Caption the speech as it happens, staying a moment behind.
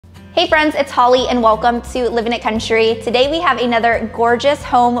Hey friends, it's Holly and welcome to Living It Country. Today we have another gorgeous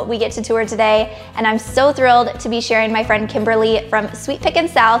home we get to tour today, and I'm so thrilled to be sharing my friend Kimberly from Sweet Pickin'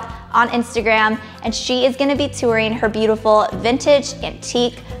 South on Instagram, and she is gonna be touring her beautiful vintage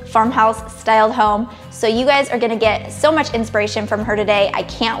antique farmhouse styled home. So you guys are gonna get so much inspiration from her today. I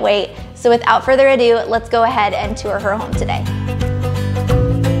can't wait. So without further ado, let's go ahead and tour her home today.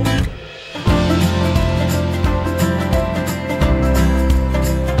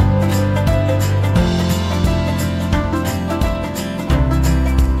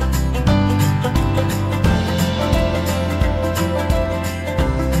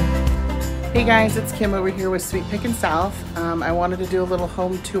 Hey guys, it's Kim over here with Sweet Pickin' South. I wanted to do a little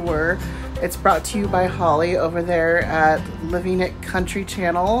home tour. It's brought to you by Holly over there at Living It Country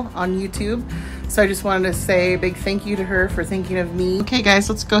channel on YouTube. So I just wanted to say a big thank you to her for thinking of me. Okay guys,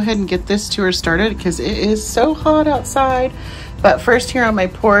 let's go ahead and get this tour started because it is so hot outside. But first, here on my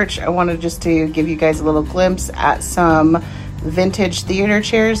porch, I wanted just to give you guys a little glimpse at some vintage theater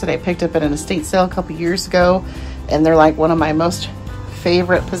chairs that I picked up at an estate sale a couple years ago. And they're like one of my most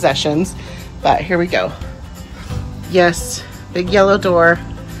favorite possessions. But here we go. Yes, big yellow door.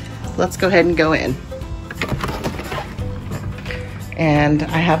 Let's go ahead and go in. And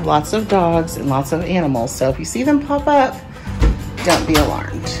I have lots of dogs and lots of animals, so if you see them pop up, don't be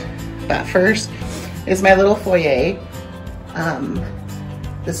alarmed. But first is my little foyer.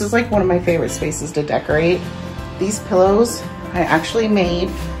 This is like one of my favorite spaces to decorate. These pillows I actually made,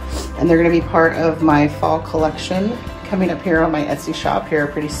 and they're gonna be part of my fall collection coming up here on my Etsy shop here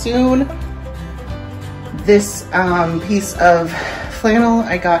pretty soon. This piece of flannel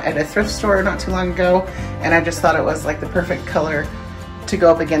I got at a thrift store not too long ago, and I just thought it was like the perfect color to go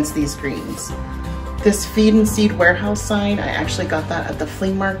up against these greens. This feed and seed warehouse sign, I actually got that at the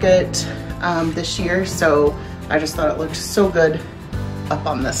flea market this year, so I just thought it looked so good up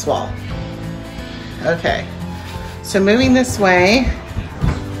on this wall. Okay, so moving this way,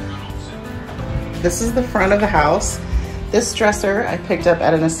 this is the front of the house. This dresser I picked up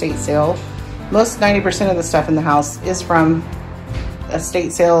at an estate sale. Most 90% of the stuff in the house is from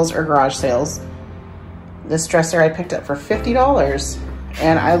estate sales or garage sales. This dresser I picked up for $50,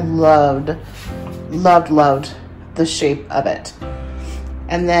 and I loved the shape of it.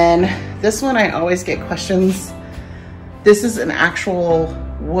 And then this one, I always get questions. This is an actual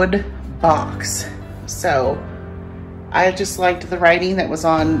wood box. So I just liked the writing that was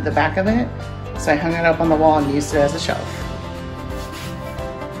on the back of it. So I hung it up on the wall and used it as a shelf.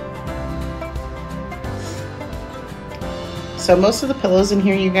 So most of the pillows in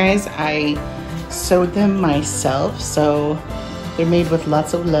here, you guys, I sewed them myself, so they're made with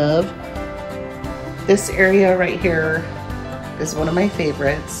lots of love. This area right here is one of my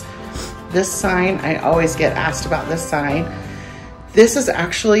favorites. This sign, I always get asked about this sign. This is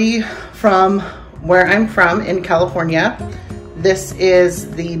actually from where I'm from in California. This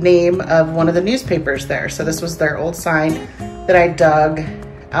is the name of one of the newspapers there. So this was their old sign that I dug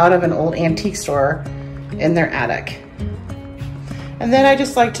out of an old antique store in their attic. And then I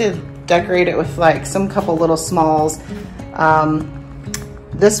just like to decorate it with like some couple little smalls.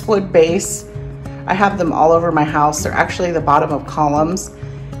 This wood base, I have them all over my house. They're actually the bottom of columns,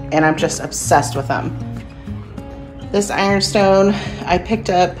 and I'm just obsessed with them. This ironstone I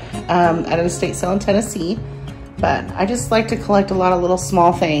picked up at an estate sale in Tennessee, but I just like to collect a lot of little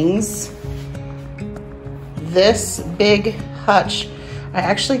small things. This big hutch I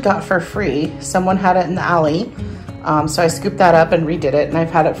actually got for free. Someone had it in the alley. So I scooped that up and redid it, and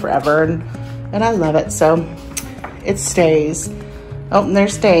I've had it forever, and I love it, so it stays. Oh, and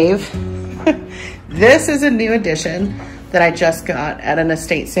there's Dave. This is a new addition that I just got at an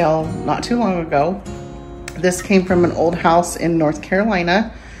estate sale not too long ago. This came from an old house in North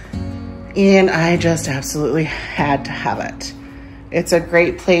Carolina, and I just absolutely had to have it. It's a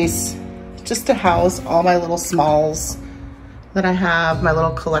great place just to house all my little smalls that I have, my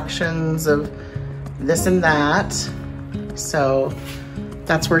little collections of this and that. So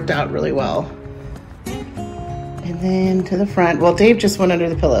that's worked out really well. And then to the front, well, Dave just went under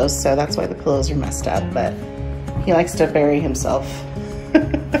the pillows, so that's why the pillows are messed up, but he likes to bury himself.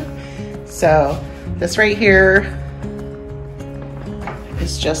 So this right here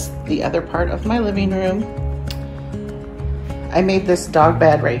is just the other part of my living room. I made this dog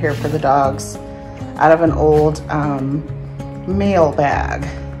bed right here for the dogs out of an old mail bag,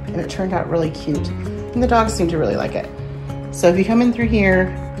 and it turned out really cute. And the dogs seem to really like it. So if you come in through here,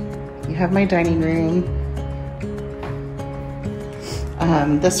 you have my dining room.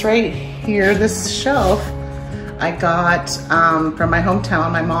 This right here, this shelf, I got from my hometown.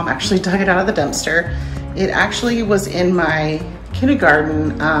 My mom actually dug it out of the dumpster. It actually was in my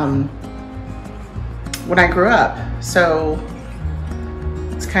kindergarten when I grew up. So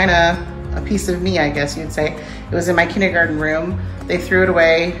it's kind of a piece of me, I guess you'd say. It was in my kindergarten room. They threw it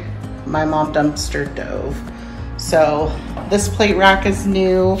away. My mom dumpster dove. So this plate rack is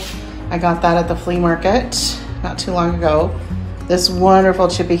new. I got that at the flea market not too long ago. This wonderful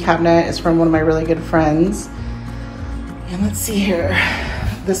chippy cabinet is from one of my really good friends. And let's see here.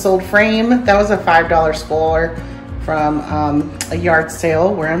 This old frame, that was a $5 spoiler from a yard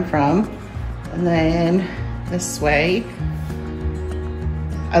sale where I'm from. And then this way,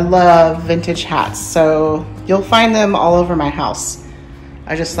 I love vintage hats, so you'll find them all over my house.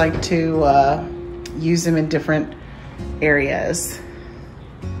 I just like to use them in different areas.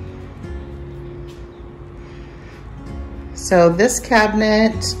 So this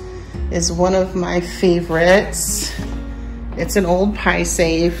cabinet is one of my favorites. It's an old pie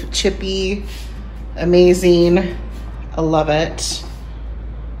safe, chippy, amazing. I love it.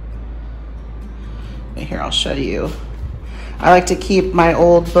 Here, I'll show you. I like to keep my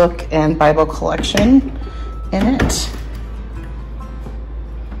old book and Bible collection in it.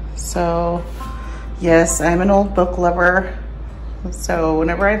 So, yes, I'm an old book lover. So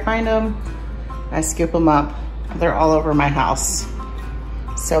whenever I find them, I scoop them up. They're all over my house.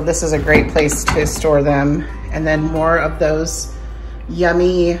 So this is a great place to store them. And then more of those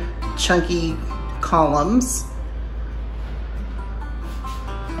yummy, chunky columns.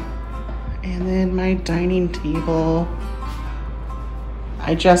 And then my dining table.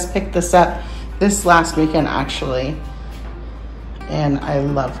 I just picked this up this last weekend actually, and I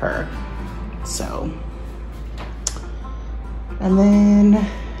love her. So, and then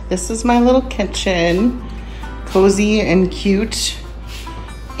this is my little kitchen, cozy and cute.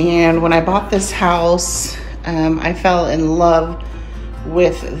 And when I bought this house, I fell in love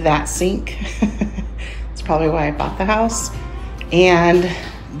with that sink. It's probably why I bought the house, and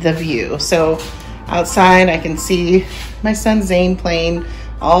the view. So outside I can see my son Zane playing,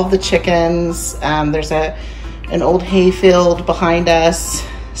 all of the chickens. There's an old hay field behind us.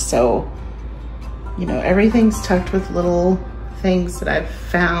 So, you know, everything's tucked with little things that I've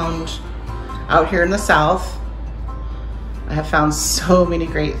found out here in the South. I have found so many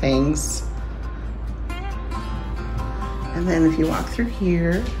great things. And then if you walk through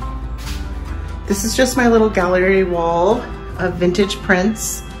here, this is just my little gallery wall of vintage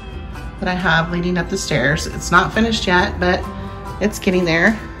prints that I have leading up the stairs. It's not finished yet, but it's getting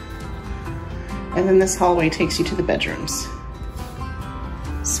there. And then this hallway takes you to the bedrooms.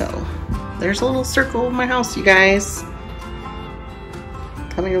 So there's a little circle of my house, you guys.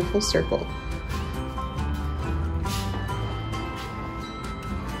 Coming in full circle.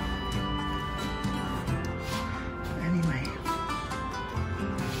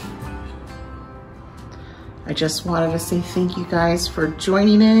 I just wanted to say thank you guys for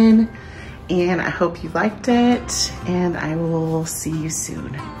joining in, and I hope you liked it, and I will see you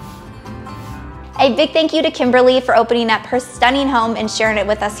soon. A big thank you to Kimberly for opening up her stunning home and sharing it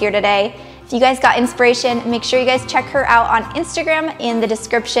with us here today. If you guys got inspiration, make sure you guys check her out on Instagram in the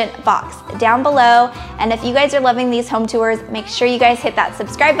description box down below. And if you guys are loving these home tours, make sure you guys hit that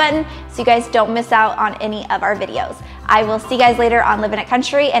subscribe button so you guys don't miss out on any of our videos. I will see you guys later on Living It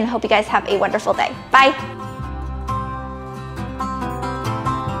Country, and hope you guys have a wonderful day. Bye.